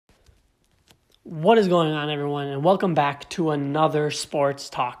What is going on, everyone, and welcome back to another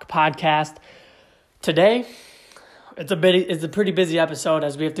Sports Talk podcast. Today, it's a pretty busy episode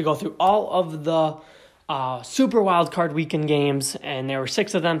as we have to go through all of the Super Wildcard Weekend games, and there were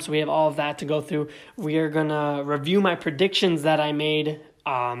 6 of them, so we have all of that to go through. We are going to review my predictions that I made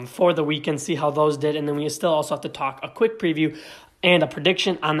for the weekend, see how those did, and then we still also have to talk a quick preview and a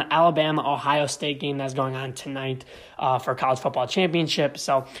prediction on the Alabama-Ohio State game that's going on tonight for College Football Championship.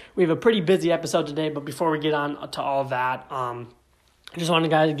 So we have a pretty busy episode today, but before we get on to all of that, I just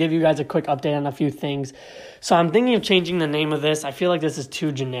wanted to give you guys a quick update on a few things. So I'm thinking of changing the name of this. I feel like this is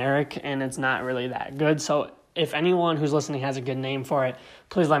too generic, and it's not really that good. So if anyone who's listening has a good name for it,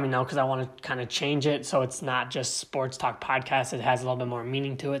 please let me know, because I want to kind of change it so it's not just Sports Talk Podcast. It has a little bit more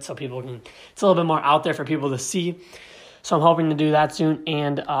meaning to it, so it's a little bit more out there for people to see. So I'm hoping to do that soon.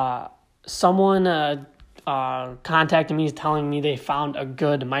 And someone contacted me telling me they found a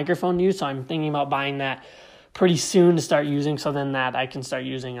good microphone to use. So I'm thinking about buying that pretty soon to start using, so then that I can start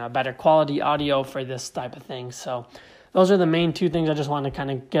using a better quality audio for this type of thing. So those are the main 2 things I just want to kind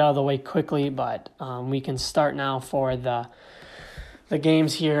of get out of the way quickly. But we can start now for the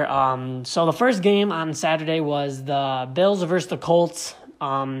games here. So the first game on Saturday was the Bills versus the Colts.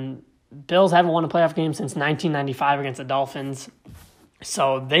 Bills haven't won a playoff game since 1995 against the Dolphins.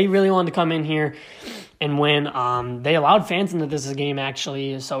 So they really wanted to come in here and win. They allowed fans into this game,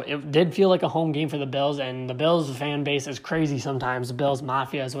 actually. So it did feel like a home game for the Bills. And the Bills fan base is crazy sometimes. The Bills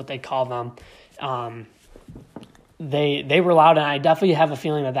Mafia is what they call them. They were loud, and I definitely have a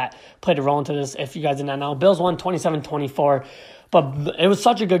feeling that played a role into this. If you guys did not know, Bills won 27-24. But it was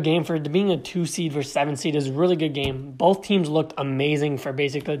such a good game. For being a 2 seed versus 7 seed is a really good game. Both teams looked amazing for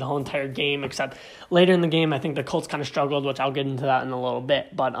basically the whole entire game, except later in the game, I think the Colts kind of struggled, which I'll get into that in a little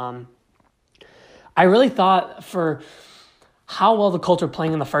bit. But I really thought for how well the Colts were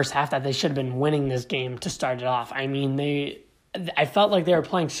playing in the first half that they should have been winning this game to start it off. I mean, I felt like they were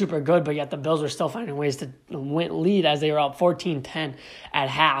playing super good, but yet the Bills were still finding ways to lead as they were up 14-10 at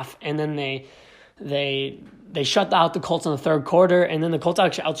half. And then they shut out the Colts in the third quarter, and then the Colts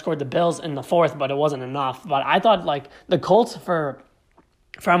actually outscored the Bills in the fourth, but it wasn't enough. But I thought, like, the Colts, for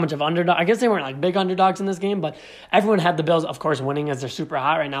how much of underdog, I guess they weren't, like, big underdogs in this game, but everyone had the Bills, of course, winning as they're super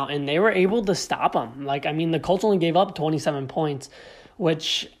hot right now, and they were able to stop them. Like, I mean, the Colts only gave up 27 points,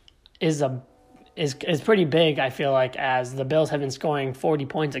 which is pretty big, I feel like, as the Bills have been scoring 40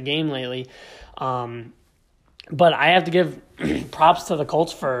 points a game lately. But I have to give props to the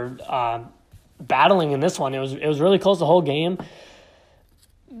Colts for battling in this one. It was really close the whole game.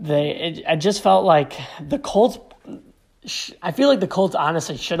 I just felt like the Colts. I feel like the Colts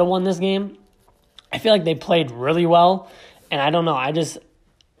honestly should have won this game. I feel like they played really well, and I don't know.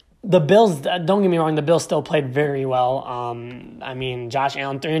 The Bills. Don't get me wrong. The Bills still played very well. I mean, Josh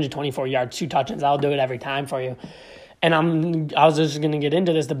Allen, 324 yards, 2 touchdowns. I'll do it every time for you. And I was just going to get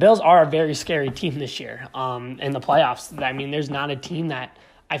into this. The Bills are a very scary team this year. In the playoffs. I mean, there's not a team that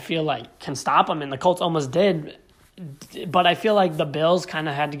I feel like can stop them, and the Colts almost did. But I feel like the Bills kind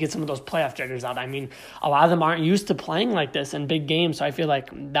of had to get some of those playoff jitters out. I mean, a lot of them aren't used to playing like this in big games, so I feel like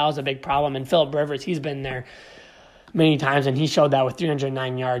that was a big problem. And Phillip Rivers, he's been there many times, and he showed that with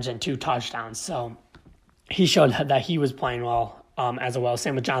 309 yards and 2 touchdowns. So he showed that he was playing well as well.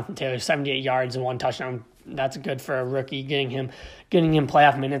 Same with Jonathan Taylor, 78 yards and 1 touchdown. That's good for a rookie, getting him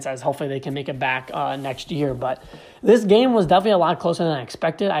playoff minutes, as hopefully they can make it back next year. But this game was definitely a lot closer than I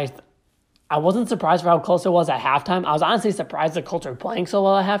expected. I wasn't surprised for how close it was at halftime. I was honestly surprised the Colts were playing so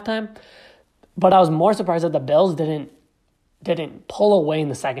well at halftime, but I was more surprised that the Bills didn't pull away in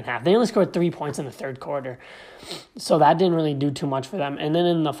the second half. They only scored 3 points in the third quarter, so that didn't really do too much for them. And then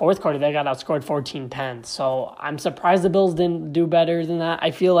in the fourth quarter, they got outscored 14-10. So I'm surprised the Bills didn't do better than that.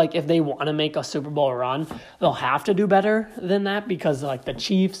 I feel like if they want to make a Super Bowl run, they'll have to do better than that, because like the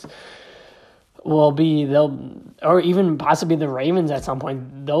Chiefs or even possibly the Ravens at some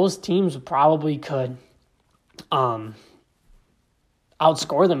point, those teams probably could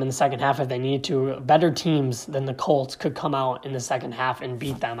outscore them in the second half if they need to. Better teams than the Colts could come out in the second half and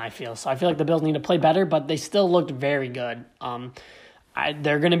beat them, I feel. So I feel like the Bills need to play better, but they still looked very good.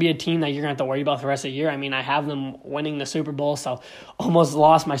 They're going to be a team that you're going to have to worry about for the rest of the year. I mean, I have them winning the Super Bowl, so almost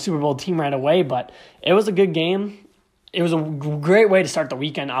lost my Super Bowl team right away, but it was a good game. It was a great way to start the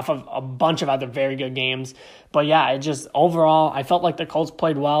weekend off of a bunch of other very good games. But yeah, overall, I felt like the Colts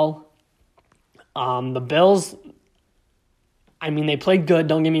played well. The Bills, I mean, they played good.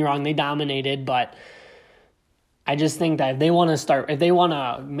 Don't get me wrong. They dominated, but I just think that if they want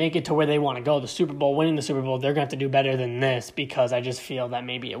to make it to where they want to go, winning the Super Bowl, they're going to have to do better than this, because I just feel that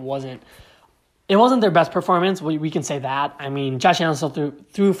maybe it wasn't it wasn't their best performance. We can say that. I mean, Josh Allen still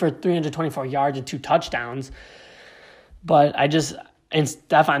threw for 324 yards and 2 touchdowns. But and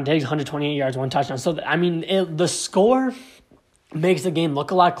Stephon Diggs, 128 yards, 1 touchdown. So, I mean, the score makes the game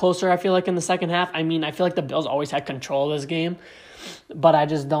look a lot closer, I feel like, in the second half. I mean, I feel like the Bills always had control of this game. But I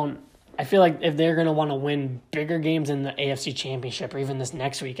feel like if they're going to want to win bigger games in the AFC Championship or even this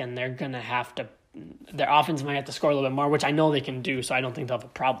next weekend, they're going to have to, their offense might have to score a little bit more, which I know they can do, so I don't think they'll have a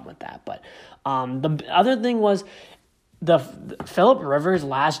problem with that. But the other thing was the Phillip Rivers'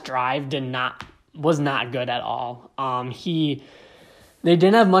 last drive was not good at all. They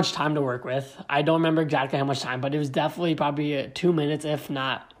didn't have much time to work with. I don't remember exactly how much time, but it was definitely probably 2 minutes, if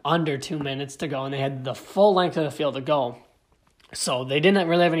not under 2 minutes to go, and they had the full length of the field to go. So they didn't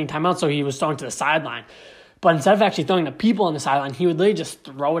really have any timeouts, so he was throwing to the sideline. But instead of actually throwing to people on the sideline, he would literally just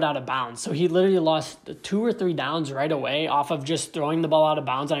throw it out of bounds. So he literally lost 2 or 3 downs right away off of just throwing the ball out of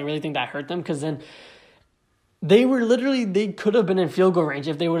bounds, and I really think that hurt them because then they could have been in field goal range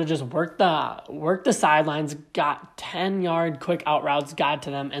if they would have just worked the sidelines, got 10-yard quick out routes, got to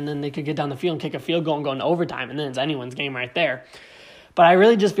them, and then they could get down the field and kick a field goal and go into overtime, and then it's anyone's game right there. But I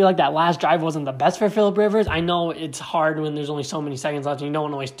really just feel like that last drive wasn't the best for Phillip Rivers. I know it's hard when there's only so many seconds left and you don't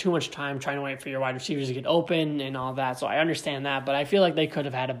want to waste too much time trying to wait for your wide receivers to get open and all that, so I understand that, but I feel like they could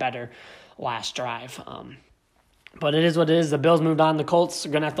have had a better last drive. But it is what it is. The Bills moved on. The Colts are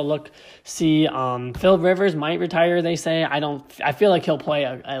going to have to see. Phillip Rivers might retire, they say. I feel like he'll play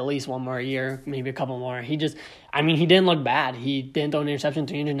at least one more year, maybe a couple more. He didn't look bad. He didn't throw an interception,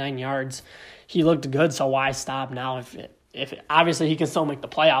 309 yards. He looked good, so why stop now if obviously he can still make the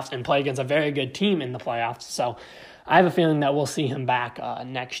playoffs and play against a very good team in the playoffs. So I have a feeling that we'll see him back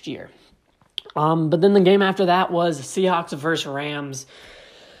next year. But then the game after that was Seahawks versus Rams.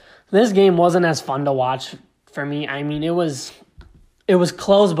 This game wasn't as fun to watch for me. I mean, it was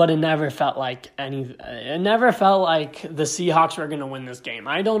close, but it never felt like the Seahawks were going to win this game.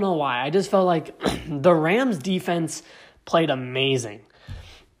 I don't know why. I just felt like the Rams defense played amazing.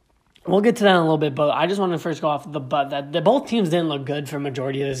 We'll get to that in a little bit, but I just want to first go off that both teams didn't look good for a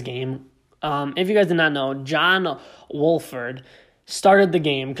majority of this game. If you guys did not know, John Wolford started the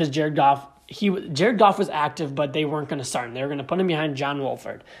game because Jared Goff was active, but they weren't going to start him. They were going to put him behind John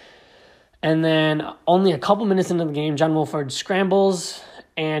Wolford. And then only a couple minutes into the game, John Wolford scrambles,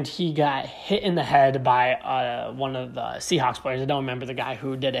 and he got hit in the head by one of the Seahawks players. I don't remember the guy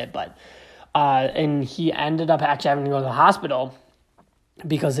who did it, but and he ended up actually having to go to the hospital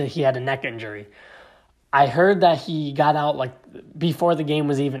because he had a neck injury. I heard that he got out before the game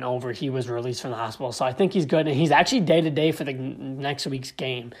was even over. He was released from the hospital, so I think he's good, and he's actually day-to-day for the next week's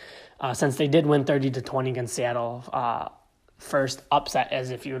game since they did win 30-20 against Seattle. First upset,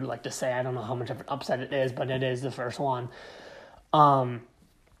 as if you would like to say. I don't know how much of an upset it is, but it is the first one.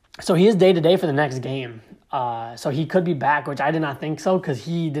 So he is day-to-day for the next game. So he could be back, which I did not think so because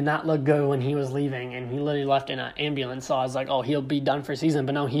he did not look good when he was leaving, and he literally left in an ambulance. So I was like, oh, he'll be done for season.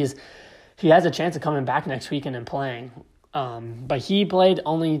 But no, he has a chance of coming back next weekend and playing. But he played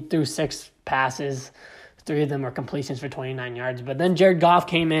only through 6 passes. 3 of them were completions for 29 yards. But then Jared Goff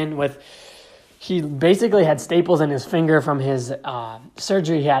came in he basically had staples in his finger from his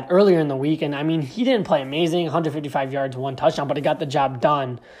surgery he had earlier in the week. And, I mean, he didn't play amazing, 155 yards, 1 touchdown, but he got the job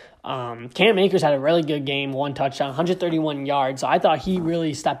done. Cam Akers had a really good game, 1 touchdown, 131 yards. So I thought he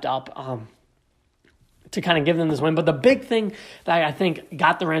really stepped up to kind of give them this win. But the big thing that I think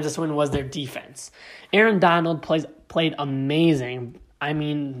got the Rams this win was their defense. Aaron Donald played amazing. I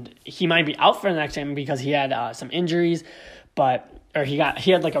mean, he might be out for the next game because he had some injuries, he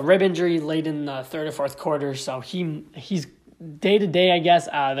had a rib injury late in the third or fourth quarter, so he's day-to-day, I guess.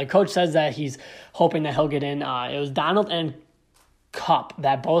 The coach says that he's hoping that he'll get in. It was Donald and Kupp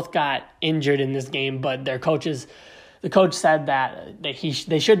that both got injured in this game, but the coach said that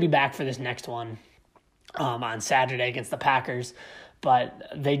they should be back for this next one on Saturday against the Packers. But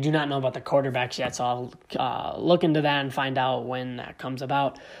they do not know about the quarterbacks yet, so I'll look into that and find out when that comes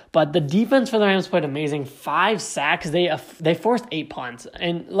about. But the defense for the Rams played amazing. 5 sacks. They forced 8 punts.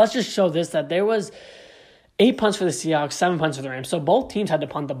 And let's just show this, that there was 8 punts for the Seahawks, 7 punts for the Rams. So both teams had to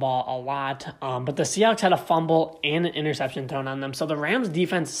punt the ball a lot. But the Seahawks had a fumble and an interception thrown on them. So the Rams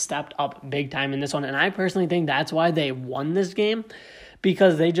defense stepped up big time in this one. And I personally think that's why they won this game,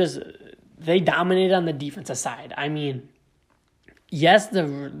 because they dominated on the defensive side. I mean, yes, the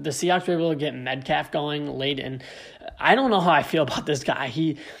Seahawks were able to get Metcalf going late, and I don't know how I feel about this guy.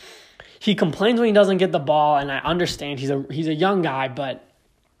 He complains when he doesn't get the ball, and I understand he's a young guy, but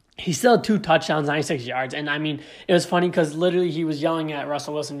He still had 2 touchdowns, 96 yards. And, I mean, it was funny because literally he was yelling at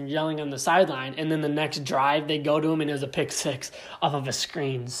Russell Wilson, yelling on the sideline. And then the next drive, they go to him, and it was a pick 6 off of a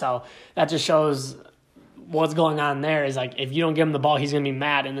screen. So that just shows what's going on there is, like, if you don't give him the ball, he's going to be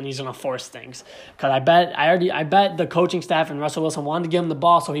mad, and then he's going to force things. Because I bet the coaching staff and Russell Wilson wanted to give him the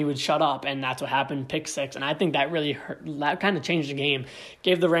ball so he would shut up, and that's what happened, pick 6. And I think that really hurt, that kind of changed the game,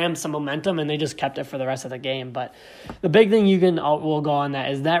 gave the Rams some momentum, and they just kept it for the rest of the game. But the big thing we'll go on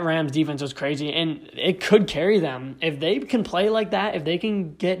that is that Rams defense was crazy, and it could carry them. If they can play like that, if they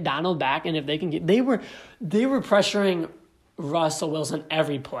can get Donald back, and if they can they were pressuring Russell Wilson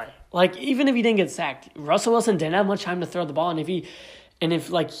every play. Like, even if he didn't get sacked, Russell Wilson didn't have much time to throw the ball. And if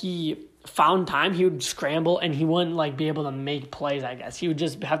he found time, he would scramble and he wouldn't, like, be able to make plays, I guess. He would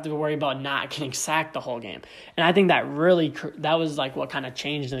just have to worry about not getting sacked the whole game. And I think that was, like, what kind of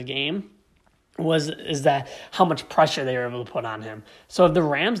changed the game is that how much pressure they were able to put on him. So if the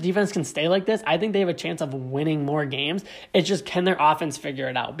Rams defense can stay like this, I think they have a chance of winning more games. It's just, can their offense figure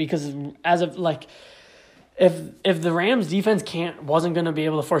it out? Because as of, like, If the Rams defense wasn't going to be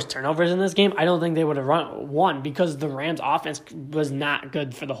able to force turnovers in this game, I don't think they would have won because the Rams offense was not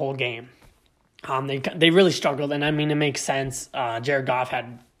good for the whole game. They really struggled, and I mean, it makes sense. Jared Goff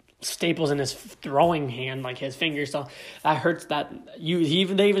had staples in his throwing hand, like his finger, so that hurts. They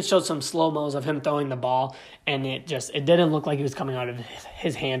even showed some slow-mos of him throwing the ball, and it didn't look like he was coming out of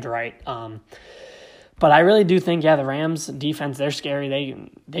his hand right. But I really do think, the Rams defense, they're scary.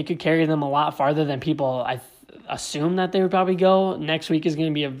 They could carry them a lot farther than people I assume that they would probably go. Next week is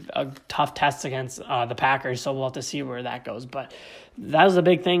going to be a tough test against the Packers, so we'll have to see where that goes. But that was a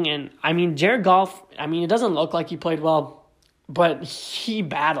big thing. And, I mean, Jared Goff, it doesn't look like he played well, but he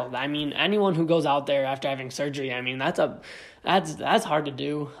battled. I mean, anyone who goes out there after having surgery, that's hard to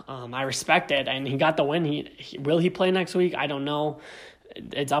do. I respect it, and he got the win. Will he play next week? I don't know.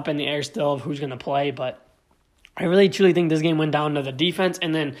 It's up in the air still of who's going to play, but I really truly think this game went down to the defense.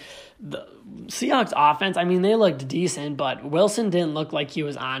 And then the Seahawks offense, they looked decent, but Wilson didn't look like he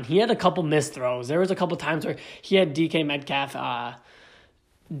was on. He had a couple missed throws. There was a couple times where he had DK Metcalf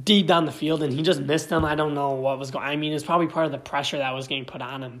deep down the field, and he just missed them. I don't know what was going on. It's probably part of the pressure that was getting put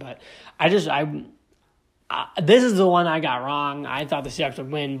on him, but this is the one I got wrong. I thought the Seahawks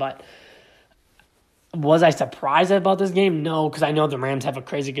would win, but was I surprised about this game? No, because I know the Rams have a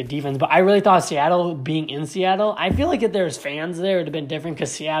crazy good defense. But I really thought Seattle, being in Seattle, I feel like if there was fans there, it would have been different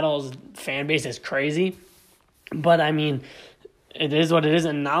because Seattle's fan base is crazy. But, it is what it is.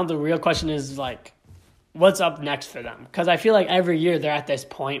 And now the real question is, like, what's up next for them? Because I feel like every year they're at this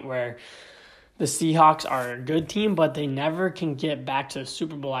point where the Seahawks are a good team, but they never can get back to the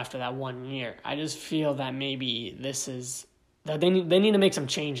Super Bowl after that 1 year. I just feel that maybe that they need to make some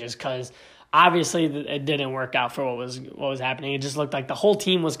changes because – obviously, it didn't work out for what was happening. It just looked like the whole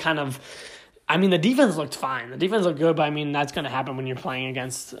team was kind of – the defense looked fine. The defense looked good, but, that's going to happen when you're playing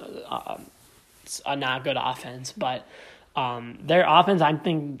against a not good offense. But their offense, I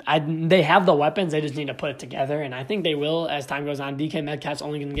think they have the weapons. They just need to put it together, and I think they will as time goes on. DK Metcalf's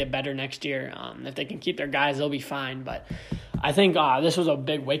only going to get better next year. If they can keep their guys, they'll be fine. But I think this was a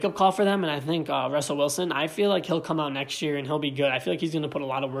big wake-up call for them, and I think Russell Wilson, I feel like he'll come out next year and he'll be good. I feel like he's going to put a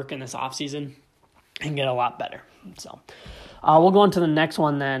lot of work in this offseason and get a lot better. So we'll go on to the next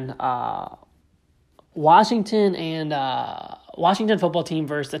one then. Washington football team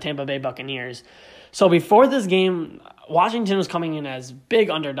versus the Tampa Bay Buccaneers. So before this game, Washington was coming in as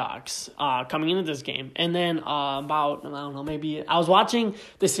big underdogs coming into this game. And then I was watching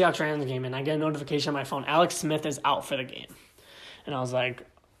the Seahawks-Rams game, and I get a notification on my phone, Alex Smith is out for the game. And I was like,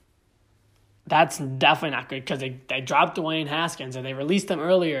 that's definitely not good because they dropped Dwayne Haskins, and they released him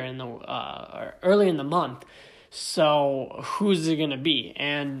early in the month. So who's it going to be?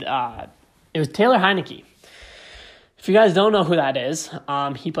 And it was Taylor Heineke. If you guys don't know who that is,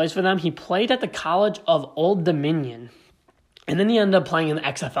 he plays for them. He played at the College of Old Dominion, and then he ended up playing in the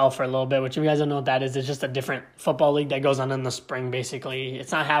XFL for a little bit, which if you guys don't know what that is, it's just a different football league that goes on in the spring, basically.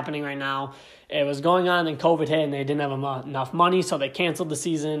 It's not happening right now. It was going on, and COVID hit, and they didn't have enough money, so they canceled the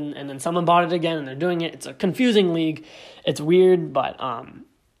season, and then someone bought it again, and they're doing it. It's a confusing league. It's weird, but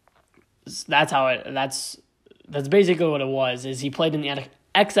that's basically what it was, is he played in the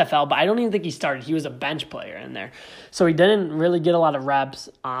XFL, but I don't even think he started. He was a bench player in there. So he didn't really get a lot of reps,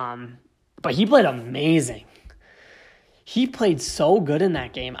 but he played amazing. He played so good in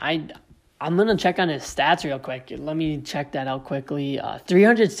that game. I'm going to check on his stats real quick. Let me check that out quickly.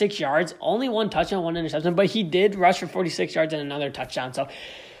 306 yards, only one touchdown, one interception, but he did rush for 46 yards and another touchdown. So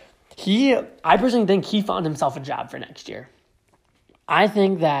I personally think he found himself a job for next year. I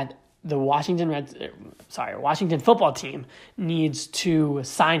think that the Washington football team needs to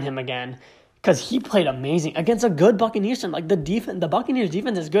sign him again because he played amazing against a good Buccaneers team. Like the Buccaneers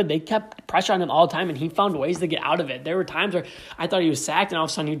defense is good. They kept pressure on him all the time, and he found ways to get out of it. There were times where I thought he was sacked, and all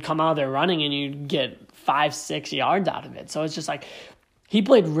of a sudden he'd come out there running, and you'd get 5-6 yards out of it. So it's just like he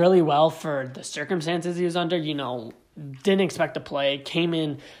played really well for the circumstances he was under. Didn't expect to play, came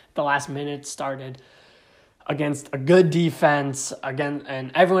in the last minute, started against a good defense again,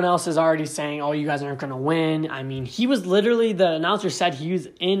 and everyone else is already saying, "Oh, you guys aren't going to win." I mean, he was literally, the announcer said he was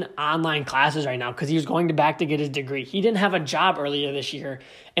in online classes right now because he was going back to get his degree. He didn't have a job earlier this year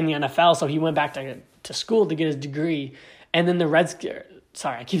in the NFL, so he went back to school to get his degree. And then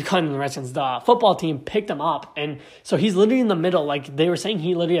I keep calling them the Redskins. The football team picked him up, and so he's literally in the middle. Like they were saying,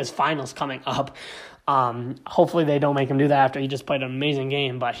 he literally has finals coming up. Hopefully they don't make him do that after he just played an amazing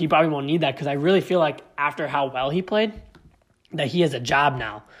game, but he probably won't need that because I really feel like after how well he played, that he has a job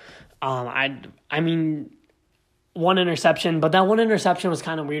now. I mean, one interception, but that one interception was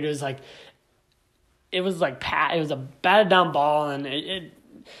kind of weird. It was a batted down ball, and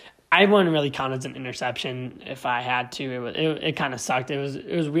I wouldn't really count it as an interception if I had to. It kind of sucked. It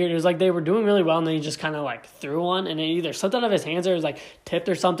was weird. It was like they were doing really well, and then he just kind of like threw one, and it either slipped out of his hands or it was like tipped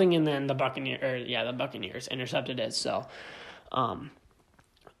or something, and then the Buccaneers intercepted it. So,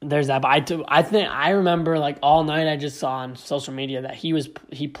 there's that. But I remember like all night I just saw on social media that he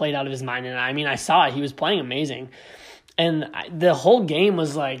played out of his mind, and I mean I saw it. He was playing amazing, and the whole game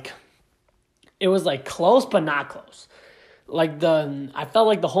was like, it was like close but not close. I felt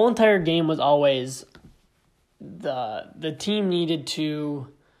like the whole entire game was always the team needed to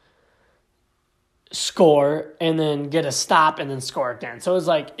score and then get a stop and then score again. So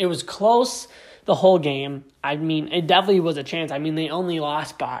it was close the whole game. I mean, it definitely was a chance. I mean, they only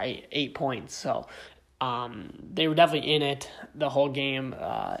lost by 8 points, so they were definitely in it the whole game.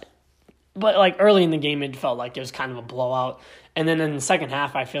 But like early in the game, it felt like it was kind of a blowout. And then in the second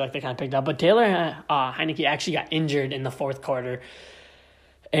half, I feel like they kind of picked up. But Taylor Heineke actually got injured in the fourth quarter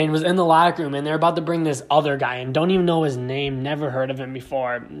and was in the locker room. And they're about to bring this other guy in. Don't even know his name. Never heard of him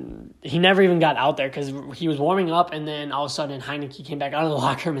before. He never even got out there because he was warming up. And then all of a sudden, Heineke came back out of the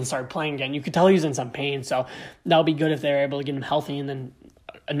locker room and started playing again. You could tell he was in some pain. So that would be good if they were able to get him healthy and then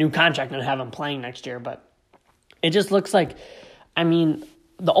a new contract and have him playing next year. But it just looks like, I mean,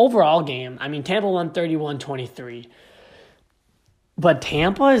 the overall game, I mean, Tampa won 31-23. But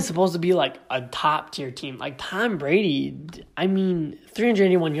Tampa is supposed to be like a top-tier team. Like Tom Brady, I mean,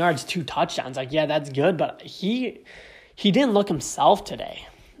 381 yards, 2 touchdowns. Like, yeah, that's good, but he didn't look himself today.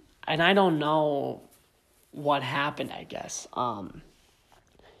 And I don't know what happened, I guess. I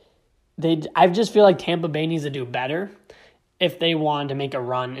just feel like Tampa Bay needs to do better if they want to make a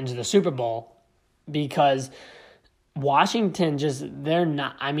run into the Super Bowl because Washington they're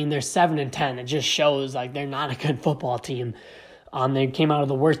not, I mean, they're 7-10. It just shows like they're not a good football team. They came out of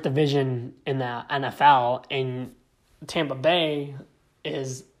the worst division in the NFL, and Tampa Bay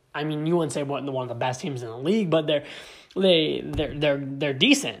is, I mean, you wouldn't say one of the best teams in the league, but they're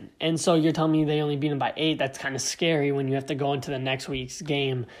decent. And so you're telling me they only beat them by 8. That's kind of scary when you have to go into the next week's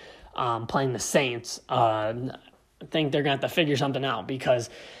game playing the Saints. I think they're going to have to figure something out because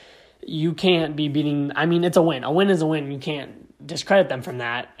you can't be beating, I mean, it's a win. A win is a win. You can't discredit them from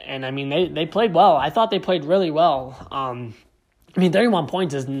that. And, I mean, they played well. I thought they played really well. I mean, 31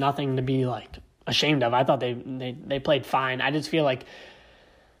 points is nothing to be, like, ashamed of. I thought they played fine. I just feel like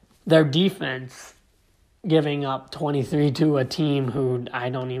their defense giving up 23 to a team who I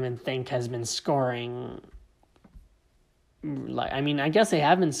don't even think has been scoring. Like, I mean, I guess they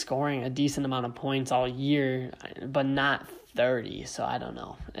have been scoring a decent amount of points all year, but not 30. So I don't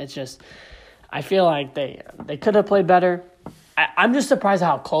know. It's just, I feel like they could have played better. I'm just surprised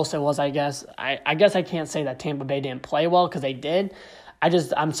how close it was, I guess. I guess I can't say that Tampa Bay didn't play well because they did.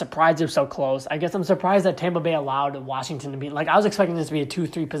 I'm surprised it was so close. I guess I'm surprised that Tampa Bay allowed Washington to be, like, I was expecting this to be a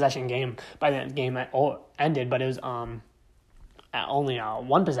 2-3 possession game by the game ended, but it was only a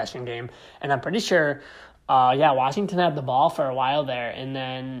 1 possession game. And I'm pretty sure, Washington had the ball for a while there. And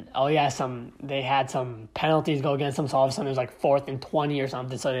then, they had some penalties go against them. So all of a sudden it was like 4th and 20 or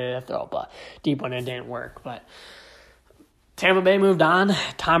something. So they had to throw up a deep one and it didn't work. But Tampa Bay moved on.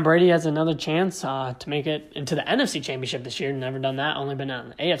 Tom Brady has another chance to make it into the NFC Championship this year. Never done that. Only been on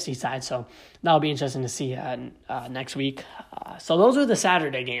the AFC side. So that'll be interesting to see next week. So those are the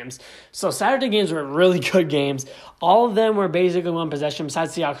Saturday games. So Saturday games were really good games. All of them were basically 1 possession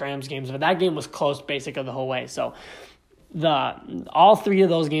besides the Seahawks-Rams games. But that game was close basically the whole way. So all 3 of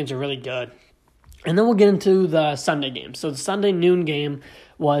those games are really good. And then we'll get into the Sunday game. So the Sunday noon game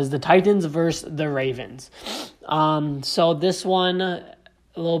was the Titans versus the Ravens. So this one,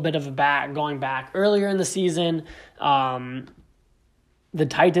 a little bit of going back earlier in the season. The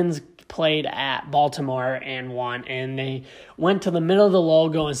Titans played at Baltimore and won, and they went to the middle of the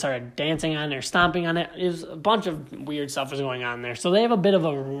logo and started dancing on it or stomping on it. It was a bunch of weird stuff was going on there. So they have a bit of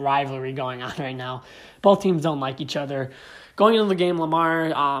a rivalry going on right now. Both teams don't like each other. Going into the game,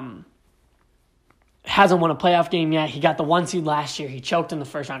 Lamar hasn't won a playoff game yet. He got the 1 seed last year. He choked in the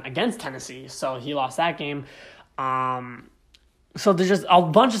first round against Tennessee, so he lost that game. So there's just a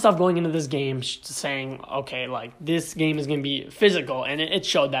bunch of stuff going into this game saying, okay, like this game is going to be physical, and it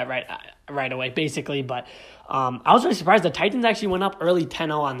showed that right away, basically. But I was really surprised. The Titans actually went up early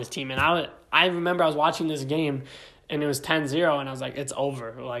 10-0 on this team, and I remember I was watching this game, and it was 10-0, and I was like, it's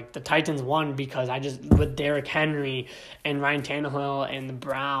over. Like, the Titans won because with Derrick Henry and Ryan Tannehill and the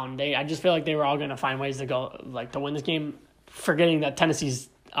Brown, I just feel like they were all going to find ways to to win this game, forgetting that Tennessee's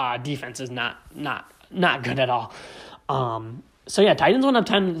defense is not good at all. So yeah, Titans went up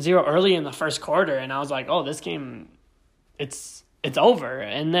 10-0 early in the first quarter, and I was like, oh, this game, it's over.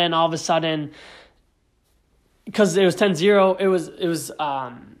 And then all of a sudden, because it was 10-0, it was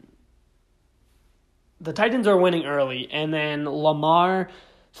the Titans are winning early, and then Lamar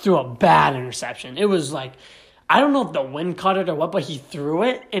threw a bad interception. It was like, I don't know if the wind caught it or what, but he threw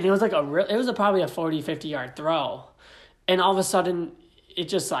it, and it was like probably a 40, 50-yard throw. And all of a sudden, it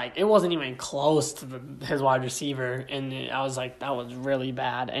just it wasn't even close to his wide receiver, and I was like, that was really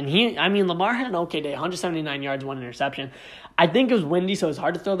bad. And Lamar had an okay day, 179 yards, 1 interception. I think it was windy, so it was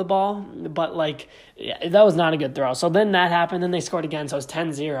hard to throw the ball, but that was not a good throw. So then that happened, then they scored again, so it was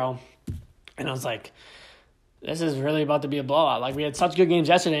 10-0, and I was like, this is really about to be a blowout. Like, we had such good games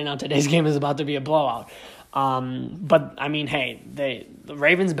yesterday, and now today's game is about to be a blowout. But hey, the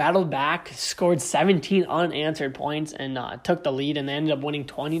Ravens battled back, scored 17 unanswered points, and took the lead, and they ended up winning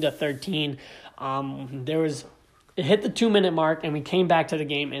 20-13. It hit the 2-minute mark, and we came back to the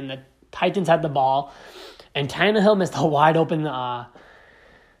game, and the Titans had the ball, and Tannehill missed a wide open Brown.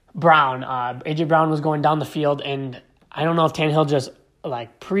 AJ Brown was going down the field, and I don't know if Tannehill just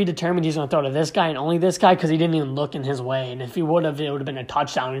predetermined he's going to throw to this guy and only this guy, because he didn't even look in his way. And if he would have, it would have been a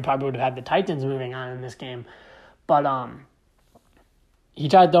touchdown. We probably would have had the Titans moving on in this game. But he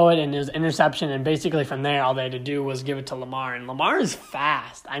tried to throw it, and it was an interception. And basically from there, all they had to do was give it to Lamar. And Lamar is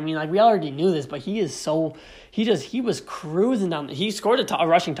fast. We already knew this, but he was cruising down. He scored a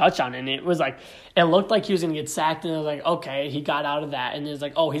rushing touchdown, and it was it looked like he was going to get sacked. And it was okay, he got out of that. And it was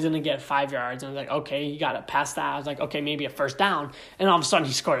oh, he's going to get 5 yards. And I was okay, he got it past that. I was okay, maybe a first down. And all of a sudden,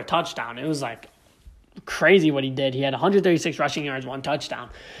 he scored a touchdown. It was crazy what he did. He had 136 rushing yards, 1 touchdown.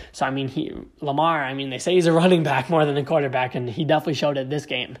 So, Lamar, they say he's a running back more than a quarterback, and he definitely showed it this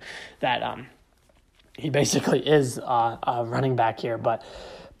game that he basically is a running back here. But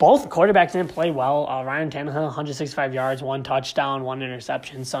both quarterbacks didn't play well. Ryan Tannehill, 165 yards, 1 touchdown, 1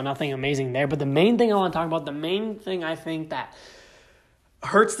 interception, so nothing amazing there. But the main thing I want to talk about, the main thing I think that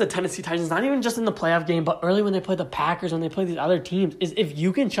hurts the Tennessee Titans, not even just in the playoff game, but early when they play the Packers, when they play these other teams, is if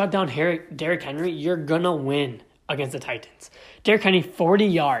you can shut down Derrick Henry, you're going to win against the Titans. Derrick Henry, 40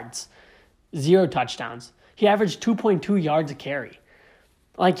 yards, 0 touchdowns. He averaged 2.2 yards a carry.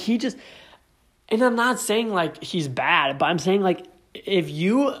 And I'm not saying he's bad, but I'm saying if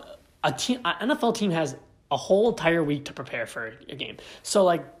an NFL team has a whole entire week to prepare for a game.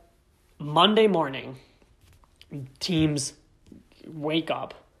 So Monday morning, teams wake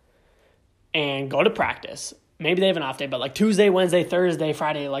up and go to practice. Maybe they have an off day, but Tuesday, Wednesday, Thursday,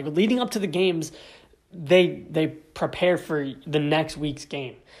 Friday, leading up to the games, they prepare for the next week's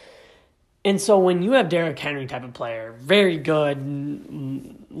game. And so when you have Derrick Henry type of player, very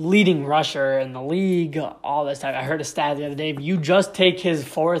good, leading rusher in the league, all this type. I heard a stat the other day. If you just take his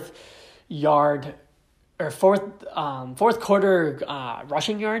fourth quarter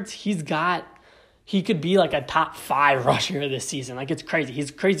rushing yards, he could be a top 5 rusher this season. It's crazy. He's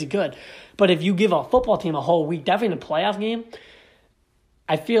crazy good. But if you give a football team a whole week, definitely in a playoff game,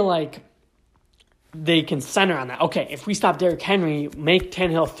 I feel they can center on that. Okay, if we stop Derrick Henry, make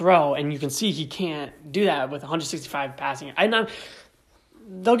Tannehill throw, and you can see he can't do that with 165 passing. Don't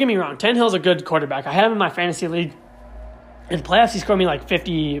get me wrong, Tannehill's a good quarterback. I had him in my fantasy league. In playoffs, he scored me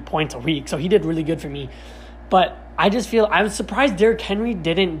 50 points a week, so he did really good for me. But I just feel, I was surprised Derrick Henry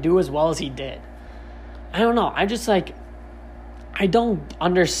didn't do as well as he did. I don't know. I just I don't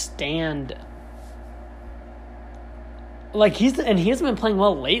understand. He hasn't been playing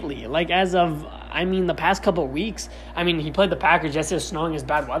well lately. As of, the past couple of weeks. He played the Packers. Yes, it was snowing, it's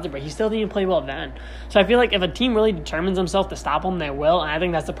bad weather, but he still didn't play well then. So I feel if a team really determines themselves to stop him, they will. And I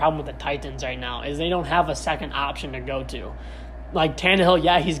think that's the problem with the Titans right now, is they don't have a second option to go to. Tannehill,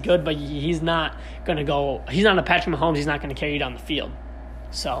 yeah, he's good, but he's not going to go. He's not a Patrick Mahomes. He's not going to carry you down the field.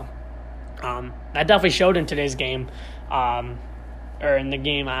 So that definitely showed in today's game, or in the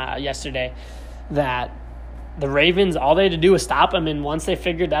game yesterday, that the Ravens, all they had to do was stop them, and once they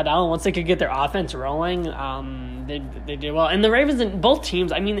figured that out, once they could get their offense rolling, they did well. And the Ravens, and both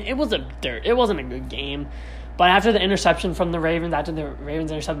teams, I mean, it wasn't a good game. But after the interception from the Ravens, after the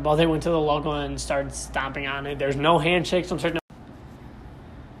Ravens intercepted the ball, they went to the logo and started stomping on it. There's no handshakes.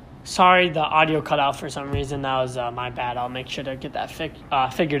 Sorry, the audio cut out for some reason. That was my bad. I'll make sure to get that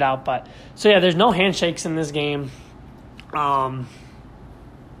figured out. But so yeah, there's no handshakes in this game.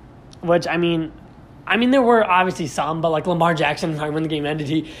 Which I mean, there were obviously some, but like Lamar Jackson, when the game ended,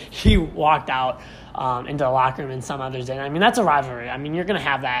 he walked out into the locker room, and some others didn't. I mean, that's a rivalry. I mean, you're going to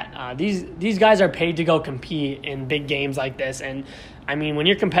have that. These guys are paid to go compete in big games like this, and I mean, when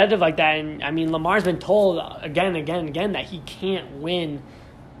you're competitive like that, and I mean, Lamar's been told again that he can't win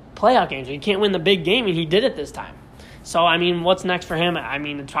playoff games. He can't win the big game, and he did it this time. So, I mean, what's next for him? I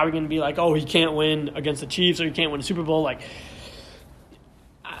mean, it's probably going to be like, oh, he can't win against the Chiefs, or he can't win a Super Bowl. Like,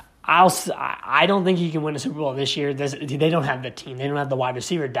 I don't think he can win a Super Bowl this year. They don't have the team. They don't have the wide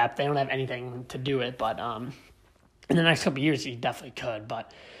receiver depth. They don't have anything to do it. But in the next couple of years, he definitely could.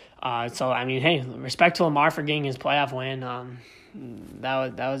 But so I mean, hey, respect to Lamar for getting his playoff win.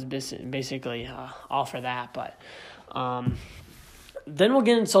 That was basically all for that. But then we'll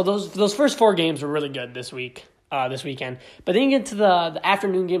get in. So those first 4 games were really good this weekend. But then you get to the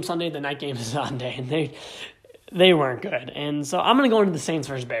afternoon game Sunday, the night game Sunday, and they weren't good. And so I'm going to go into the Saints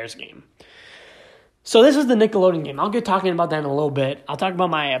versus Bears game. So this was the Nickelodeon game. I'll get talking about that in a little bit. I'll talk about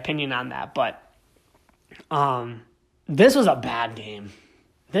my opinion on that. But this was a bad game.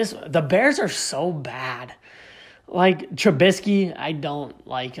 The Bears are so bad. Like, Trubisky, I don't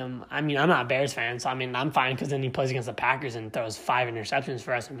like him. I mean, I'm not a Bears fan, so I mean, I'm fine because then he plays against the Packers and throws 5 interceptions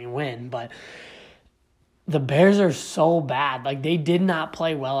for us and we win. But the Bears are so bad. Like, they did not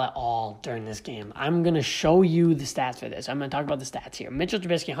play well at all during this game. I'm going to show you the stats for this. I'm going to talk about the stats here. Mitchell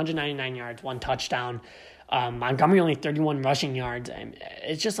Trubisky, 199 yards, 1 touchdown. Montgomery only 31 rushing yards. And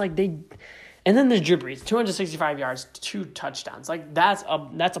it's just like they... And then there's Drew Brees, 265 yards, 2 touchdowns. Like, that's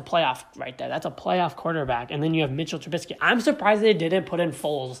a playoff right there. That's a playoff quarterback. And then you have Mitchell Trubisky. I'm surprised they didn't put in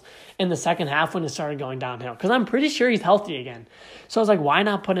Foles in the second half when it started going downhill, because I'm pretty sure he's healthy again. So I was like, why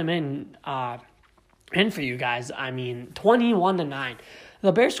not put him in for you guys? I mean, 21-9.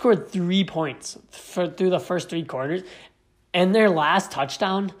 The Bears scored 3 points through the first 3 quarters, and their last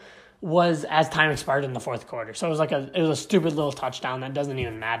touchdown was as time expired in the fourth quarter. So it was a stupid little touchdown that doesn't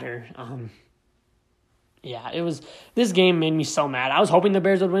even matter. Yeah, this game made me so mad. I was hoping the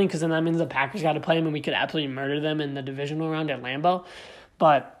Bears would win, because then that means the Packers got to play them and we could absolutely murder them in the divisional round at Lambeau.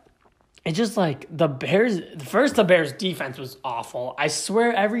 But it's just like the Bears defense was awful. I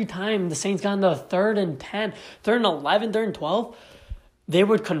swear every time the Saints got into 3rd and 10, 3rd and 11, 3rd and 12, they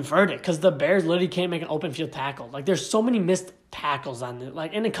would convert it, because the Bears literally can't make an open field tackle. Like, there's so many missed tackles on it.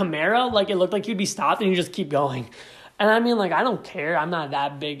 Like, in a Camaro, like, it looked like you'd be stopped and you just keep going. And I mean, like, I don't care. I'm not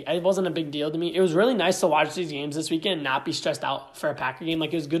that big. It wasn't a big deal to me. It was really nice to watch these games this weekend and not be stressed out for a Packer game.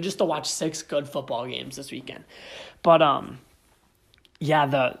 Like, it was good just to watch 6 good football games this weekend. But, yeah,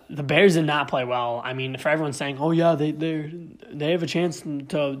 the Bears did not play well. I mean, for everyone saying, oh, yeah, they have a chance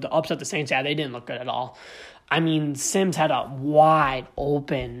to upset the Saints, yeah, they didn't look good at all. I mean, Sims had a wide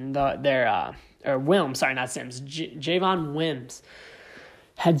open, Javon Wims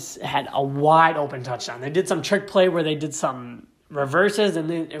had a wide open touchdown. They did some trick play where they did some reverses, and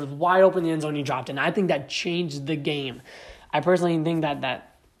then it was wide open in the end zone. He dropped it, and I think that changed the game. I personally think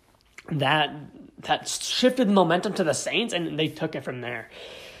that shifted momentum to the Saints, and they took it from there.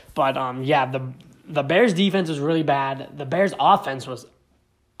 But yeah, the Bears defense was really bad. The Bears offense was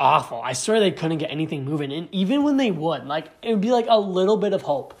awful. I swear they couldn't get anything moving. And even when they would, like, it would be like a little bit of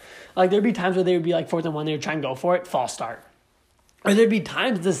hope. Like, there'd be times where they would be like 4th and 1, they would try and go for it, false start. Or there'd be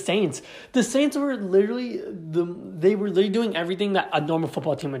times the Saints were literally doing everything that a normal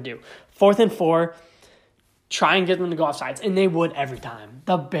football team would do. 4th and 4, try and get them to go off sides, and they would every time.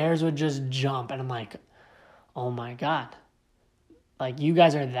 The Bears would just jump, and I'm like, oh my God. Like, you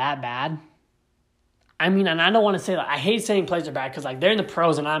guys are that bad? I mean, and I don't want to say that. I hate saying plays are bad, because, like, they're in the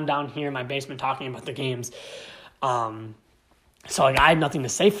pros, and I'm down here in my basement talking about the games. So, like, I have nothing to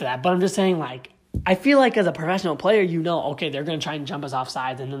say for that. But I'm just saying, like, I feel like as a professional player, okay, they're going to try and jump us off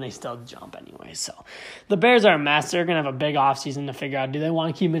sides, and then they still jump anyway. So the Bears are a mess. They're going to have a big offseason to figure out, do they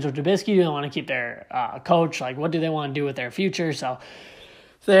want to keep Mitchell Trubisky? Do they want to keep their coach? Like, what do they want to do with their future? So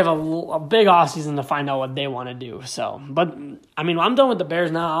they have a big offseason to find out what they want to do. So, but, I mean, I'm done with the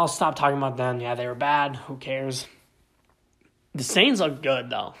Bears now. I'll stop talking about them. Yeah, they were bad. Who cares? The Saints look good,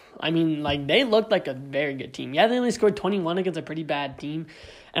 though. I mean, like, they looked like a very good team. Yeah, they only scored 21 against a pretty bad team.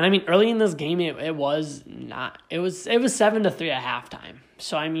 And, I mean, early in this game, it was not... It was 7-3 at halftime.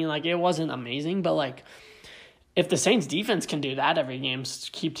 So, I mean, like, it wasn't amazing. But, like, if the Saints defense can do that every game,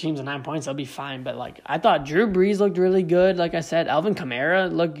 keep teams at 9 points, they'll be fine. But, like, I thought Drew Brees looked really good. Like I said, Alvin Kamara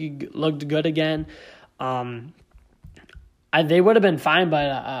looked good again. They would have been fine,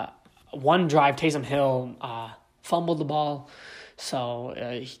 but one drive, Taysom Hill fumbled the ball, so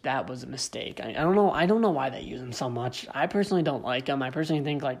that was a mistake. I don't know. I don't know why they use him so much. I personally don't like him. I personally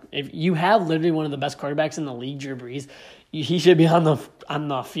think, like, if you have literally one of the best quarterbacks in the league, Drew Brees, he should be on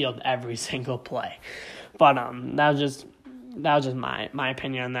the field every single play. But that was just my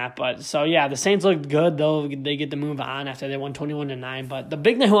opinion on that. But so yeah, the Saints looked good though. They get to move on after they won 21-9. But the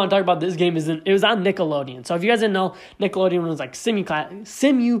big thing I want to talk about this game is it was on Nickelodeon. So if you guys didn't know, Nickelodeon was like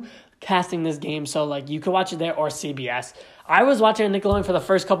casting this game, so like you could watch it there or CBS. I was watching Nickelodeon for the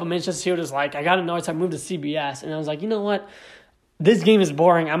first couple minutes just to see what it was like. I got annoyed, so I moved to CBS, and I was like, you know what? This game is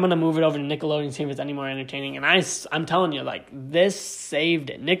boring. I'm gonna move it over to Nickelodeon, see if it's any more entertaining. And I'm telling you, like, this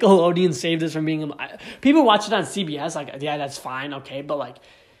saved it. Nickelodeon saved this from being. People watch it on CBS, like, yeah, that's fine, okay, but like,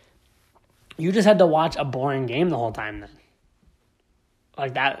 you just had to watch a boring game the whole time then.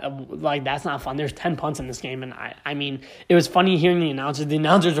 Like that's not fun. There's 10 punts in this game, and I mean, it was funny hearing the announcers. The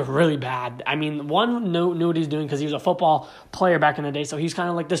announcers are really bad. I mean, one knew what he's doing because he was a football player back in the day, so he's kind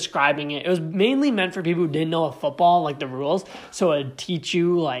of like describing it. It was mainly meant for people who didn't know football, like the rules, so it'd teach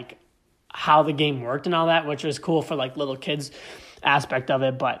you like how the game worked and all that, which was cool for like little kids aspect of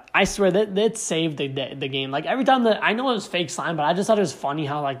it. But I swear that saved the game. Like every time I know it was fake slime, but I just thought it was funny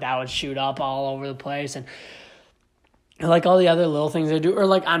how like that would shoot up all over the place and like all the other little things they do, or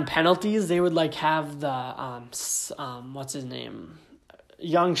like on penalties, they would like have the what's his name,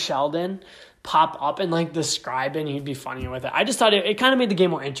 young Sheldon, pop up and like describe it, and he'd be funny with it. I just thought it kind of made the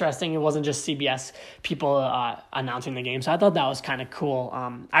game more interesting. It wasn't just CBS people announcing the game, so I thought that was kind of cool.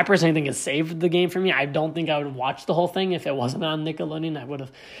 I personally think it saved the game for me. I don't think I would watch the whole thing if it wasn't on Nickelodeon. I would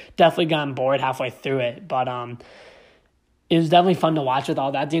have definitely gotten bored halfway through it, but it was definitely fun to watch with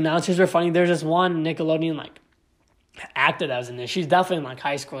all that. The announcers were funny. There's this one Nickelodeon like actor that was in this. She's definitely in like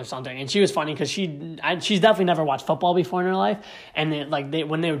high school or something, and she was funny because she's definitely never watched football before in her life, and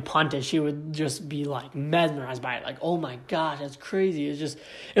when they would punt it, she would just be like mesmerized by it, like, oh my gosh, that's crazy. It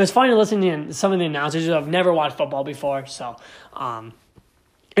was funny to listen to some of the announcers who have never watched football before, so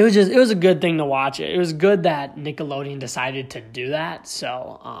it was a good thing to watch. It was good that Nickelodeon decided to do that.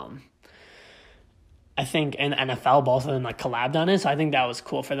 So I think in NFL both of them like collabed on it, so I think that was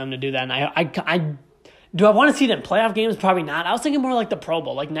cool for them to do that. And I do I want to see it in playoff games? Probably not. I was thinking more like the Pro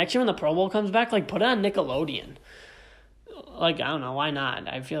Bowl. Like next year when the Pro Bowl comes back, like put it on Nickelodeon. Like, I don't know, why not?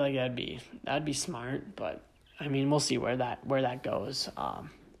 I feel like that'd be smart, but I mean, we'll see where that goes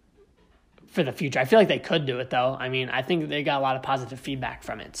for the future. I feel like they could do it though. I mean, I think they got a lot of positive feedback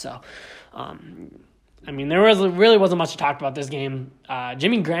from it. So, I mean, there really wasn't much to talk about this game.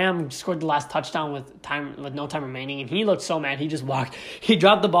 Jimmy Graham scored the last touchdown with no time remaining, and he looked so mad. He just walked. He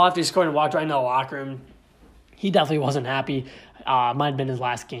dropped the ball after he scored and walked right into the locker room. He definitely wasn't happy. Might have been his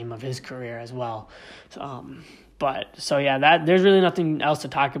last game of his career as well. So yeah, there's really nothing else to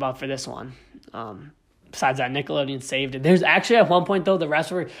talk about for this one. Besides that, Nickelodeon saved it. There's actually at one point though, the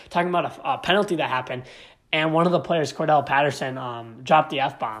refs were talking about a penalty that happened, and one of the players, Cordell Patterson, dropped the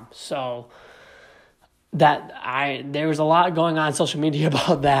F-bomb. So there was a lot going on social media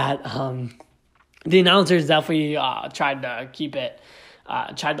about that. The announcers definitely tried to keep it.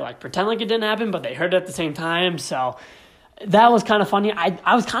 Tried to like pretend like it didn't happen, but they heard it at the same time. So that was kind of funny.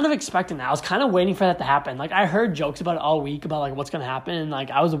 I was kind of expecting that. I was kind of waiting for that to happen. Like I heard jokes about it all week about like what's going to happen, and like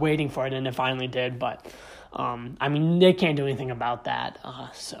I was waiting for it, and it finally did. But I mean, they can't do anything about that.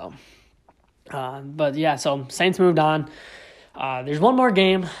 But yeah, so Saints moved on. There's one more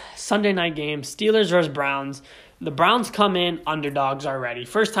game, Sunday night game, Steelers versus Browns. The Browns come in underdogs already.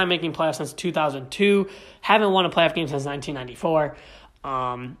 First time making playoffs since 2002. Haven't won a playoff game since 1994.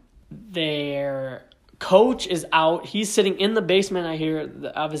 Their coach is out. He's sitting in the basement, I hear,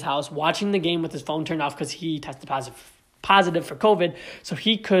 of his house, watching the game with his phone turned off because he tested positive for COVID, so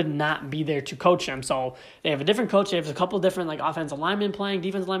he could not be there to coach them. So they have a different coach. They have a couple of different like offensive linemen playing,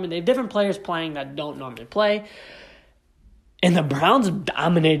 defensive linemen. They have different players playing that don't normally play. And the Browns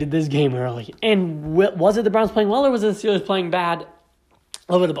dominated this game early. And was it the Browns playing well or was it the Steelers playing bad?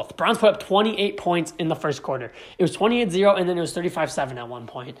 A little bit of both. The Browns put up 28 points in the first quarter. It was 28-0, and then it was 35-7 at one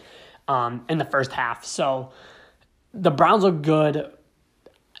point in the first half. So the Browns looked good.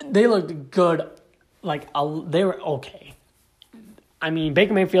 They looked good. Like, they were okay.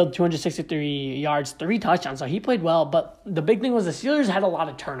 Baker Mayfield, 263 yards, 3 touchdowns, so he played well. But the big thing was the Steelers had a lot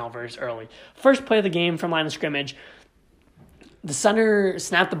of turnovers early. First play of the game from line of scrimmage, the center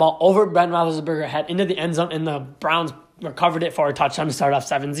snapped the ball over Ben Roethlisberger's head into the end zone, and the Browns recovered it for a touchdown to start off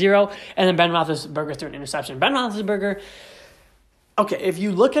 7-0, and then Ben Roethlisberger threw an interception. Ben Roethlisberger, okay, if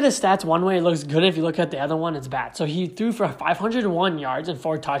you look at his stats one way, it looks good. If you look at the other one, it's bad. So he threw for 501 yards and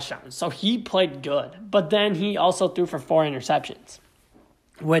 4 touchdowns. So he played good. But then he also threw for 4 interceptions,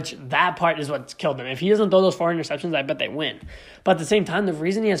 which that part is what killed him. If he doesn't throw those 4 interceptions, I bet they win. But at the same time, the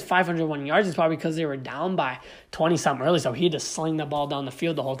reason he has 501 yards is probably because they were down by 20-something early, so he had to sling the ball down the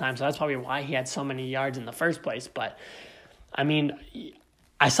field the whole time. So that's probably why he had so many yards in the first place. But,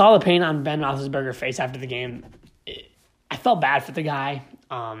 I saw the pain on Ben Roethlisberger's face after the game. I felt bad for the guy.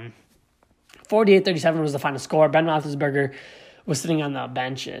 48-37 was the final score. Ben Roethlisberger was sitting on the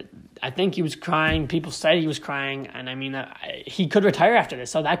bench. I think he was crying. People said he was crying. And, he could retire after this.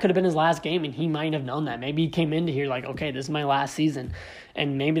 So that could have been his last game, and he might have known that. Maybe he came into here like, okay, this is my last season.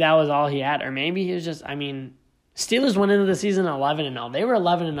 And maybe that was all he had. Or maybe he was just, Steelers went into the season 11-0. They were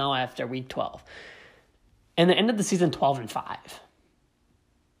 11-0 after week 12. And they ended the season 12-5.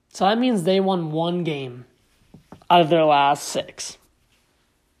 So that means they won 1 game out of their last 6.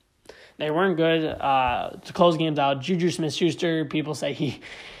 They weren't good to close games out. Juju Smith-Schuster, people say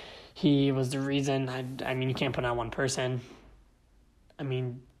he was the reason. You can't put on one person.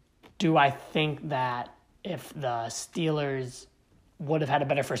 Do I think that if the Steelers would have had a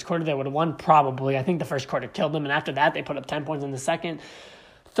better first quarter, they would have won? Probably. I think the first quarter killed them, and after that, they put up 10 points in the second,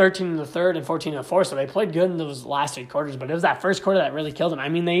 13 in the third, and 14 in the fourth. So they played good in those last 3 quarters, but it was that first quarter that really killed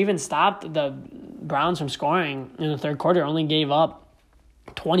them. They even stopped the Browns from scoring in the third quarter, only gave up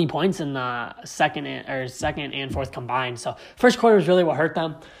 20 points in the second and fourth combined. So first quarter was really what hurt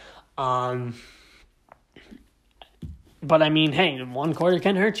them. But hey, 1 quarter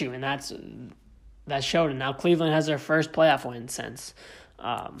can hurt you, and that showed. And now Cleveland has their first playoff win since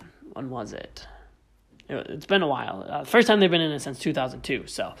when was it? It's been a while. First time they've been in it since 2002.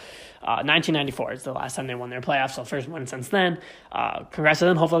 So 1994 is the last time they won their playoffs. So first one since then. Congrats to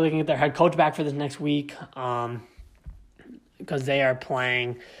them. Hopefully they can get their head coach back for this next week. Because they are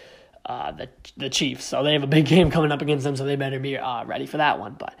playing the Chiefs. So they have a big game coming up against them, so they better be ready for that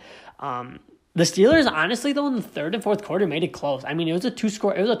one. But the Steelers, honestly, though, in the third and fourth quarter made it close. It was a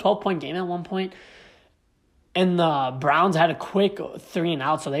 12-point game at one point. And the Browns had a quick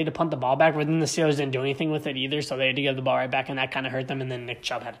 3-and-out, so they had to punt the ball back. But then the Steelers didn't do anything with it either, so they had to give the ball right back, and that kind of hurt them. And then Nick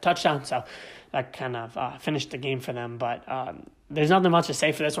Chubb had a touchdown, so that kind of finished the game for them. But there's nothing much to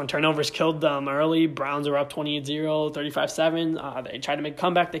say for this one. Turnovers killed them early. Browns were up 28-0, 35-7. They tried to make a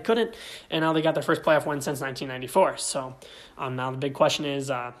comeback. They couldn't, and now they got their first playoff win since 1994. So now the big question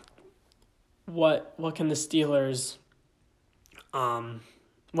is what can the Steelers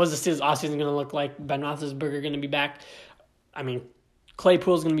what's the Steelers offseason going to look like? Ben Roethlisberger going to be back?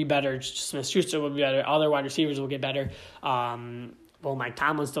 Claypool's going to be better. Smith-Schuster will be better. Other wide receivers will get better. Will Mike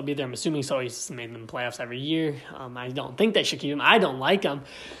Tomlin still be there? I'm assuming so. He's made them playoffs every year. I don't think they should keep him. I don't like him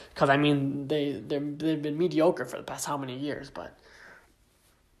because, they've been mediocre for the past how many years. But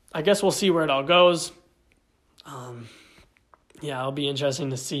I guess we'll see where it all goes. It'll be interesting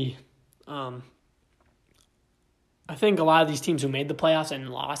to see. I think a lot of these teams who made the playoffs and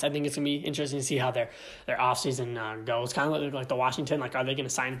lost, I think it's going to be interesting to see how their offseason goes. Kind of like the Washington. Are they going to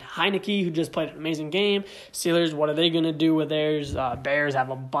sign Heineke, who just played an amazing game? Steelers, what are they going to do with theirs? Bears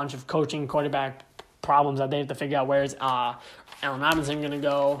have a bunch of coaching quarterback problems that they have to figure out. Where's Allen Robinson going to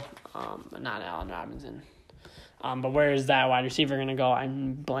go? Not Allen Robinson. But where is that wide receiver going to go?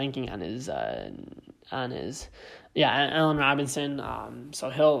 I'm blanking on his Allen Robinson.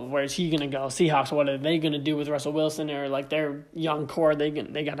 Where's he going to go? Seahawks, what are they going to do with Russell Wilson or their young core? They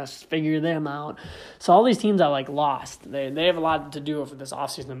got to figure them out. So all these teams are lost. They have a lot to do for this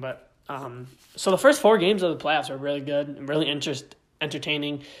offseason. But so the first 4 games of the playoffs are really good and really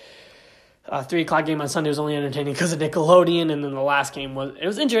entertaining. 3:00 game on Sunday was only entertaining because of Nickelodeon, and then the last game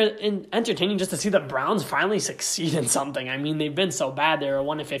was entertaining just to see the Browns finally succeed in something. They've been so bad. They were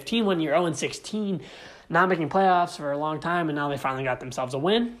 1-15 1 year, 0-16. Not making playoffs for a long time, and now they finally got themselves a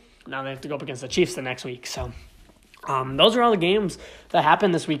win. Now they have to go up against the Chiefs the next week. So those are all the games that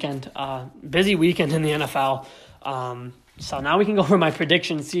happened this weekend. Busy weekend in the NFL. So now we can go over my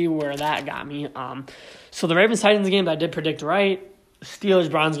predictions, see where that got me. So the Ravens-Titans game I did predict right.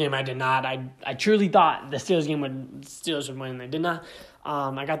 Steelers-Browns game I did not. I truly thought the Steelers would win. They did not.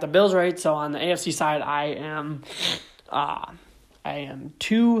 I got the Bills right. So on the AFC side, I am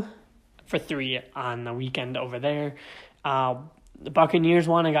 2 for 3 on the weekend over there. The Buccaneers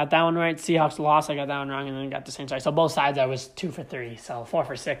won, I got that one right. Seahawks lost, I got that one wrong, and then got the Saints right. So both sides I was 2 for 3, so 4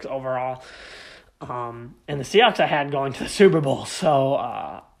 for 6 overall. And the Seahawks I had going to the Super Bowl, so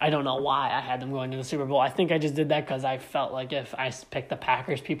I don't know why I had them going to the Super Bowl. I think I just did that because I felt like if I picked the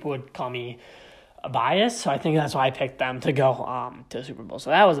Packers, people would call me a bias, so I think that's why I picked them to go to the Super Bowl.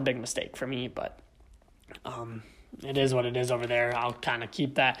 So that was a big mistake for me, but it is what it is over there. I'll kind of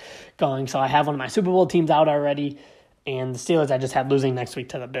keep that going. So I have one of my Super Bowl teams out already. And the Steelers I just had losing next week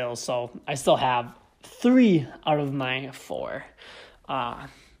to the Bills. So I still have 3 out of my 4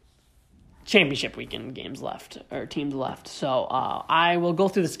 championship weekend games left, or teams left. So I will go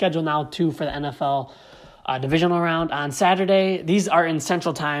through the schedule now, too, for the NFL divisional round on Saturday. These are in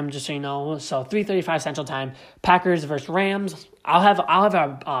Central Time, just so you know. So 3:35 Central Time, Packers versus Rams. I'll have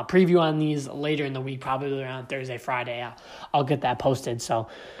a preview on these later in the week, probably around Thursday, Friday. I'll get that posted. So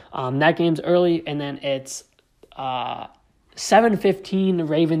that game's early, and then it's 7:15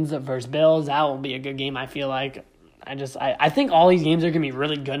 Ravens versus Bills. That will be a good game, I feel like. I think all these games are going to be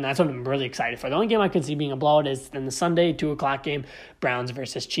really good, and that's what I'm really excited for. The only game I could see being a blowout is then the Sunday 2 o'clock game, Browns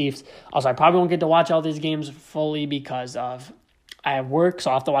versus Chiefs. Also, I probably won't get to watch all these games fully because I have work,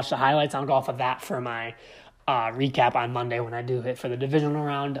 so I'll have to watch the highlights. I'll go off of that for my recap on Monday when I do it for the divisional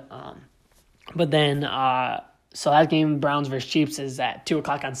round. But then, so that game, Browns versus Chiefs, is at 2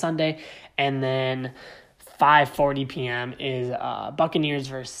 o'clock on Sunday, and then 5:40 p.m. is Buccaneers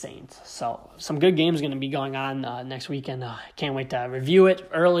versus Saints. So some good games going to be going on next weekend. I can't wait to review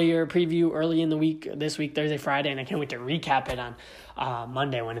it preview early in the week, this week, Thursday, Friday, and I can't wait to recap it on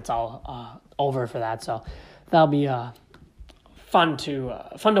Monday when it's all over for that. So that'll be fun to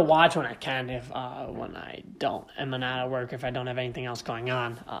watch when I can, when I don't am not at work, if I don't have anything else going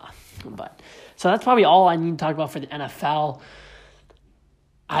on. But so that's probably all I need to talk about for the NFL.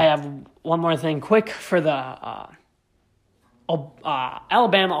 I have one more thing quick for the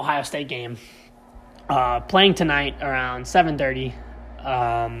Alabama-Ohio State game. Playing tonight around 7:30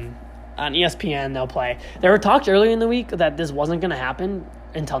 on ESPN, they'll play. There were talks earlier in the week that this wasn't going to happen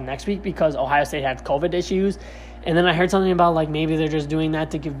until next week because Ohio State had COVID issues. And then I heard something about like maybe they're just doing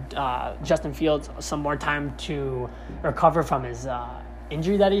that to give Justin Fields some more time to recover from his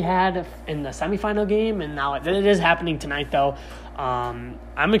injury that he had in the semifinal game. And now it is happening tonight, though.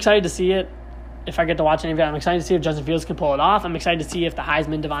 I'm excited to see it. If I get to watch any of it, I'm excited to see if Justin Fields can pull it off. I'm excited to see if the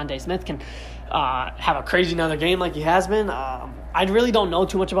Heisman Devontae Smith can have a crazy another game like he has been. I really don't know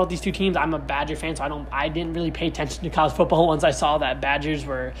too much about these two teams. I'm a Badger fan, so I didn't really pay attention to college football once I saw that Badgers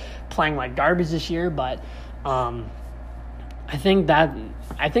were playing like garbage this year. But I think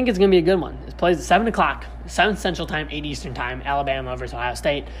it's gonna be a good one. It plays at 7 o'clock, 7 Central Time, 8 Eastern Time. Alabama versus Ohio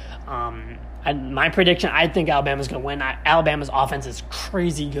State. My prediction, I think Alabama's gonna win. Alabama's offense is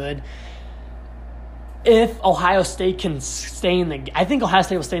crazy good. If Ohio State can stay I think Ohio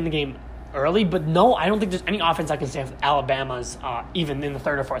State will stay in the game early, but no, I don't think there's any offense that can stay with Alabama's even in the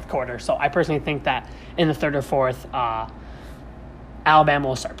third or fourth quarter. So I personally think that in the third or fourth, Alabama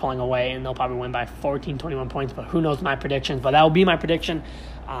will start pulling away, and they'll probably win by 14, 21 points, but who knows my predictions. But that will be my prediction.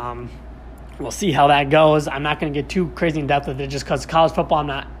 We'll see how that goes. I'm not going to get too crazy in depth with it just because college football I'm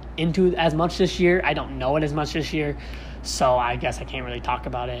not into as much this year. I don't know it as much this year, so I guess I can't really talk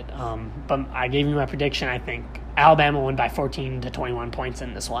about it. But I gave you my prediction. I think Alabama will win by 14 to 21 points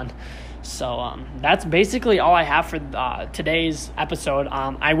in this one. So that's basically all I have for today's episode.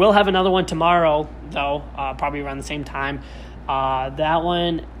 I will have another one tomorrow, though, probably around the same time. That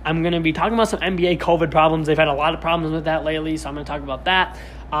one, I'm going to be talking about some NBA COVID problems. They've had a lot of problems with that lately, so I'm going to talk about that.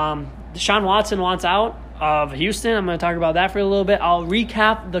 Deshaun Watson wants out of Houston. I'm going to talk about that for a little bit. I'll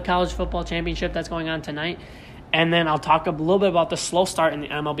recap the college football championship that's going on tonight, and then I'll talk a little bit about the slow start in the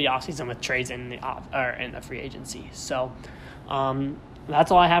MLB offseason with trades in the free agency. So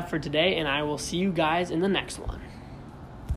that's all I have for today, and I will see you guys in the next one.